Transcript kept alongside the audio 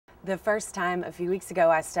The first time a few weeks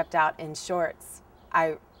ago I stepped out in shorts,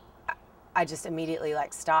 I just immediately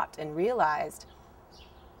stopped and realized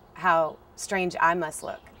how strange I must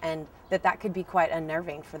look, and that could be quite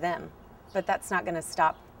unnerving for them. But that's not going to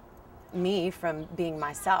stop me from being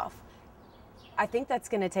myself. I think that's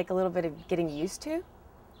going to take a little bit of getting used to,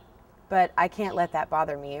 but I can't let that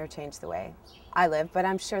bother me or change the way I live. But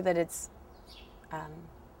I'm sure that it's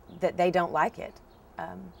that they don't like it.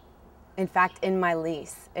 In fact, in my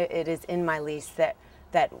lease, it is in my lease that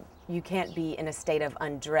you can't be in a state of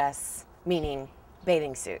undress, meaning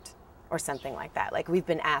bathing suit or something like that. Like, we've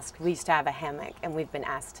been asked, we used to have a hammock, and we've been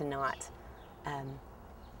asked to not,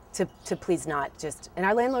 to please not just, and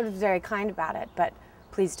our landlord was very kind about it, but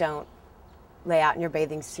please don't lay out in your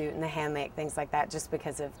bathing suit in the hammock, things like that, just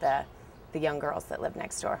because of the young girls that live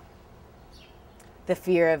next door. The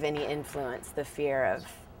fear of any influence, the fear of,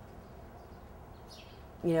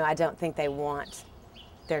 I don't think they want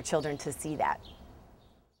their children to see that.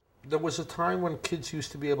 There was a time when kids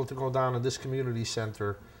used to be able to go down in this community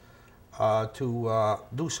center to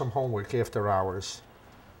do some homework after hours.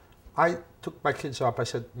 I took my kids up, I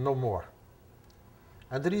said, no more.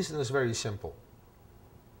 And the reason is very simple.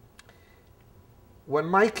 When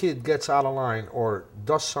my kid gets out of line or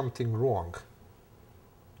does something wrong,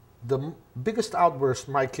 the biggest outburst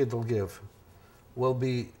my kid will give will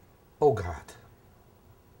be, oh God.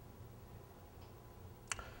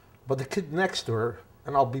 But the kid next to her,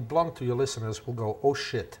 and I'll be blunt to your listeners, will go, oh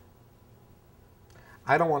shit.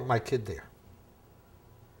 I don't want my kid there.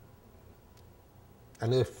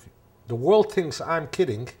 And if the world thinks I'm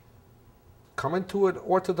kidding, come into an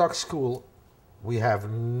Orthodox school, we have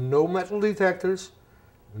no metal detectors,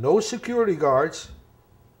 no security guards.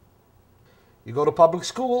 You go to public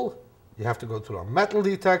school, you have to go through a metal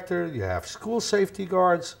detector, you have school safety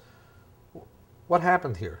guards. What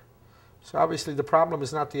happened here? So obviously the problem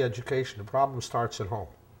is not the education, the problem starts at home.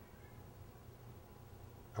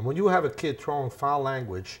 And when you have a kid throwing foul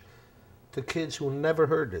language to kids who never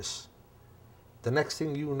heard this, the next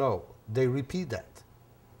thing you know, they repeat that.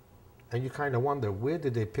 And you kind of wonder, where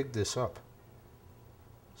did they pick this up?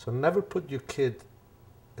 So never put your kid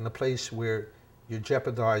in a place where you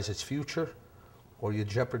jeopardize its future or you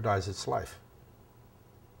jeopardize its life.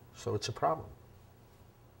 So it's a problem.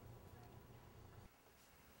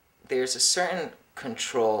 There's a certain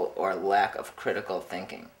control or lack of critical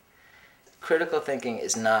thinking. Critical thinking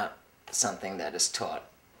is not something that is taught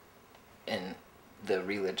in the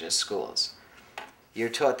religious schools. You're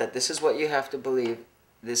taught that this is what you have to believe,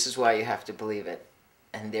 this is why you have to believe it,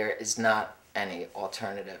 and there is not any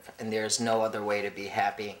alternative, and there's no other way to be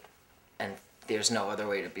happy, and there's no other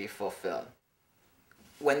way to be fulfilled.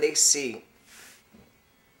 When they see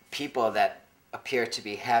people that appear to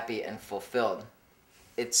be happy and fulfilled,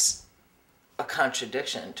 it's a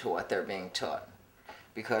contradiction to what they're being taught,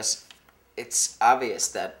 because it's obvious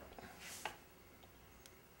that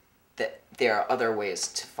there are other ways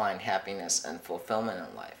to find happiness and fulfillment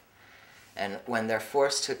in life. And when they're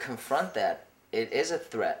forced to confront that, it is a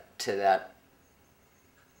threat to that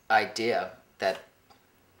idea that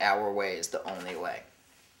our way is the only way.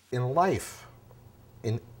 In life,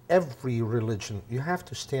 in every religion, you have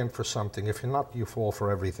to stand for something. If you're not, you fall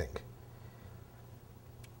for everything.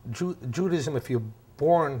 Judaism, if you're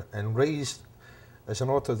born and raised as an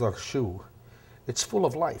Orthodox Jew, it's full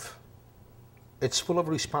of life. It's full of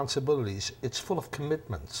responsibilities. It's full of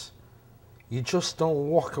commitments. You just don't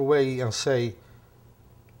walk away and say,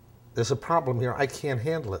 there's a problem here, I can't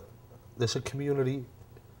handle it. There's a community,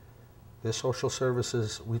 there's social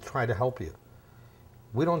services, we try to help you.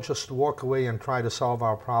 We don't just walk away and try to solve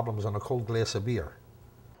our problems on a cold glass of beer.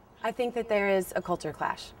 I think that there is a culture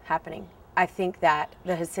clash happening. I think that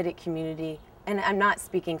the Hasidic community, and I'm not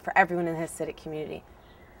speaking for everyone in the Hasidic community,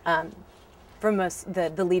 for most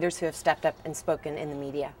the leaders who have stepped up and spoken in the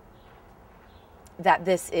media, that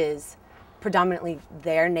this is predominantly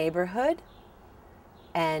their neighborhood,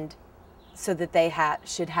 and so that they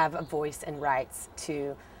should have a voice and rights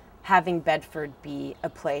to having Bedford be a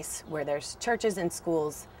place where there's churches and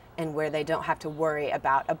schools and where they don't have to worry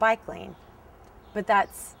about a bike lane. But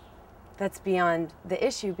that's beyond the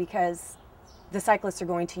issue, because the cyclists are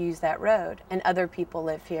going to use that road, and other people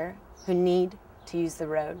live here who need to use the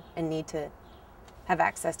road and need to have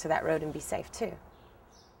access to that road and be safe too.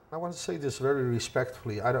 I want to say this very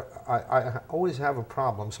respectfully. I always have a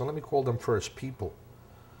problem, so let me call them first people,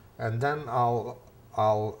 and then I'll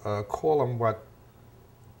call them what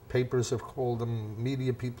papers have called them,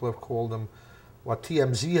 media people have called them, what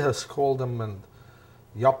TMZ has called them, and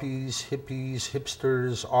yuppies, hippies,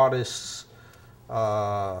 hipsters, artists,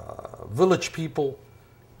 village people,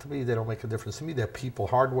 To me, they don't make a difference. To me, they're people,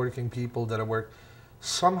 hardworking people that work.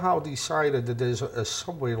 Somehow decided that there's a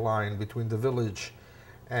subway line between the village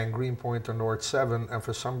and Greenpoint or North 7, and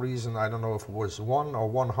for some reason, I don't know if it was 1 or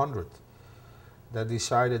 100, that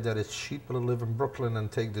decided that it's cheaper to live in Brooklyn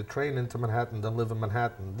and take the train into Manhattan than live in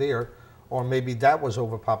Manhattan there, or maybe that was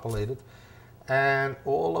overpopulated. And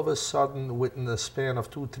all of a sudden, within the span of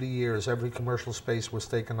 2-3 years, every commercial space was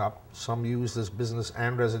taken up, some used as business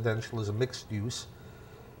and residential as a mixed use.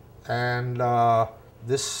 And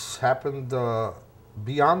this happened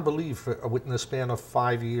beyond belief within the span of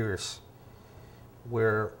 5 years,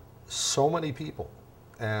 where so many people,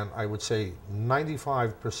 and I would say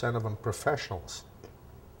 95% of them professionals,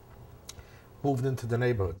 moved into the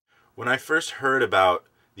neighborhood. When I first heard about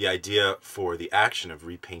the idea for the action of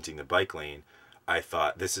repainting the bike lane, I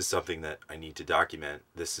thought, this is something that I need to document.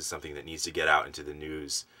 This is something that needs to get out into the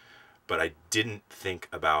news. But I didn't think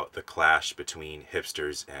about the clash between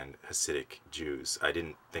hipsters and Hasidic Jews. I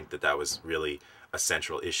didn't think that that was really a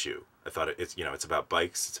central issue. I thought it's, you know, it's about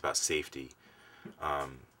bikes, it's about safety.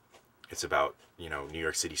 It's about, you know, New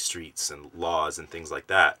York City streets and laws and things like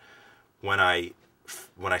that. When I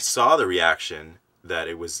saw the reaction that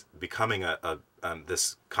it was becoming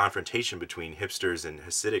this confrontation between hipsters and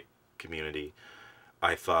Hasidic community,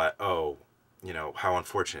 I thought, oh, you know, how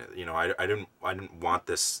unfortunate. You know, I didn't want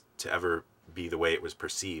this to ever be the way it was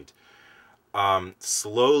perceived.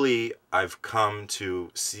 Slowly, I've come to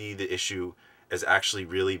see the issue as actually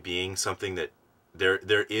really being something that there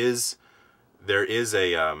is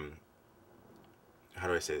a how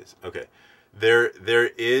do I say this? Okay, there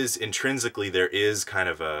is intrinsically there is kind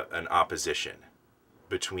of an opposition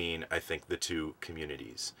between, I think, the two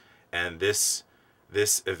communities, and this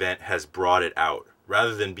event has brought it out.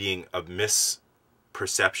 Rather than being a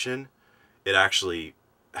misperception, it actually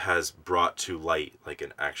has brought to light like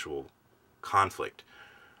an actual conflict.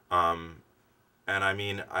 And I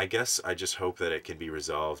mean, I guess I just hope that it can be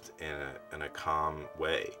resolved in a calm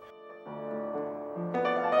way.